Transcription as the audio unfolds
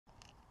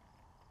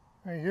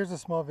All right, here's a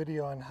small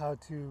video on how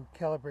to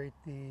calibrate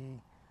the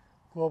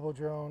Global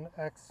Drone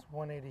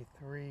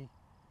X183.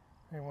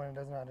 Anyone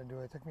doesn't know how to do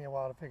it. It took me a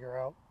while to figure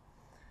out.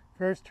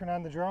 First, turn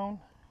on the drone,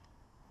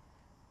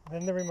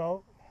 then the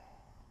remote.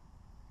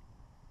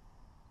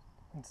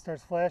 When it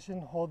starts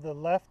flashing, hold the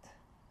left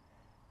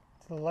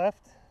to the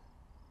left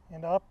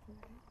and up,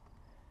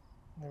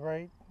 and the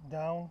right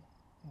down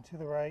and to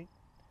the right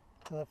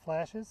till it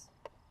flashes.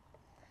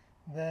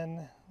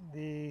 Then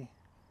the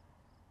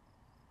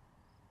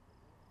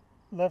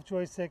left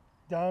joystick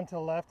down to the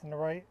left and the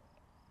right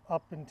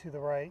up and to the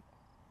right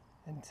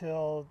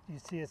until you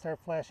see it start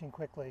flashing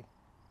quickly.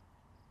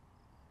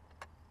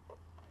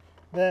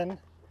 Then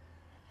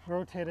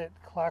rotate it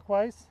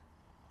clockwise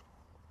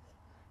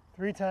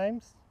 3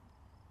 times.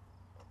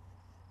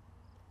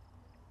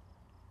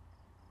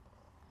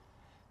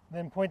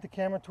 Then point the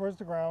camera towards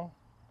the ground,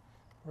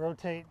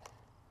 rotate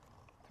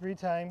 3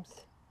 times.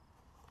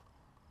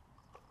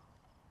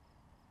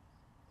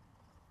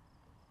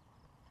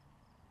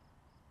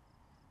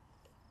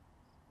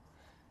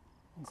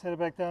 And set it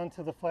back down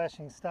till the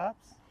flashing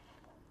stops.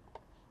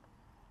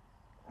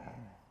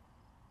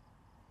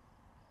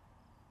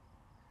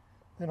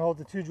 Then hold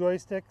the 2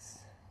 joysticks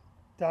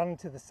down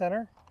into the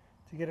center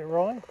to get it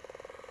rolling,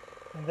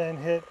 and then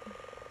hit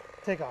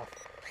takeoff.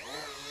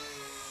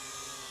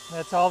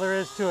 That's all there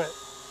is to it.